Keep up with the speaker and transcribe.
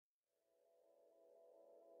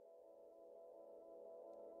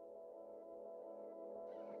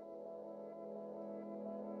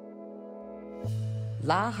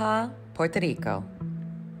Lajas, Puerto Rico,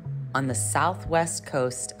 on the southwest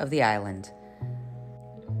coast of the island.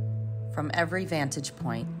 From every vantage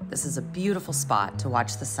point, this is a beautiful spot to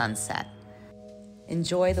watch the sunset.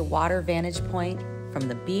 Enjoy the water vantage point from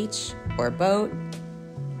the beach or boat,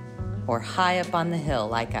 or high up on the hill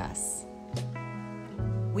like us.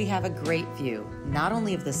 We have a great view, not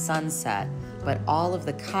only of the sunset, but all of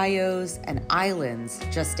the cayos and islands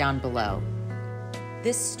just down below.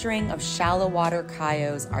 This string of shallow water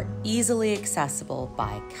cayos are easily accessible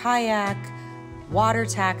by kayak, water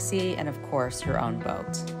taxi, and of course, your own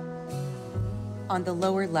boat. On the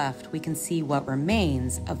lower left, we can see what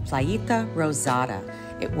remains of Playita Rosada.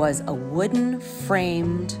 It was a wooden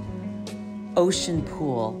framed ocean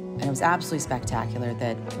pool, and it was absolutely spectacular,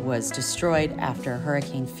 that was destroyed after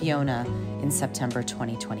Hurricane Fiona in September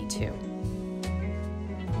 2022.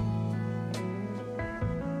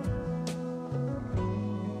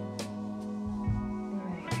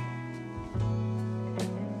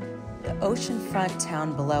 The oceanfront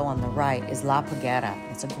town below on the right is La Parguera.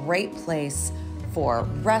 It's a great place for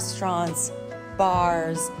restaurants,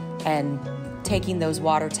 bars, and taking those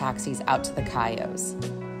water taxis out to the cayos.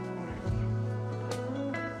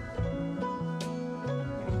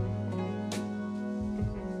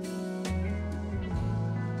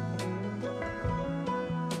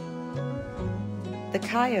 The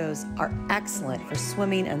cayos are excellent for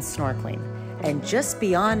swimming and snorkeling. And just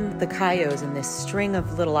beyond the cayos in this string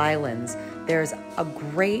of little islands, there's a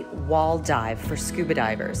great wall dive for scuba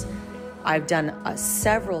divers. I've done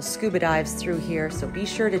several scuba dives through here, so be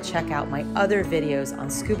sure to check out my other videos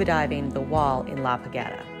on scuba diving the wall in La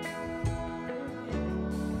Parguera.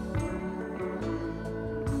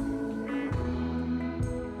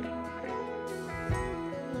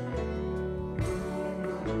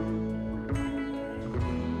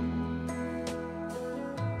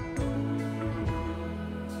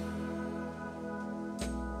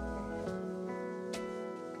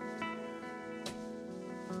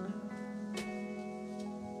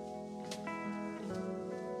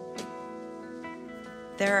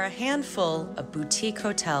 There are a handful of boutique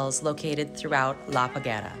hotels located throughout La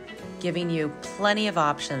Parguera, giving you plenty of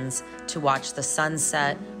options to watch the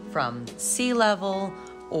sunset from sea level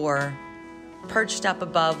or perched up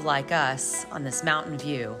above like us on this mountain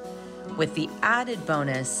view, with the added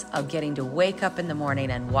bonus of getting to wake up in the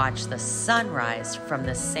morning and watch the sunrise from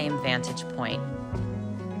the same vantage point.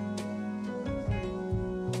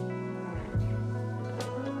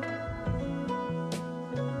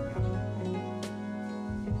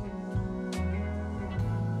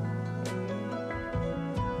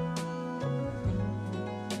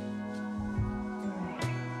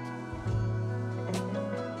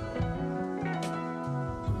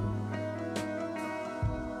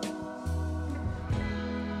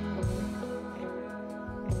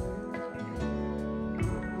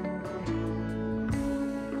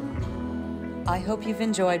 I hope you've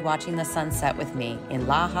enjoyed watching the sunset with me in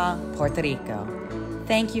Lajas, Puerto Rico.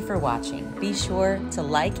 Thank you for watching. Be sure to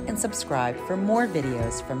like and subscribe for more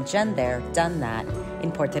videos from JenThereDoneThat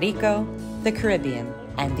in Puerto Rico, the Caribbean,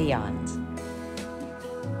 and beyond.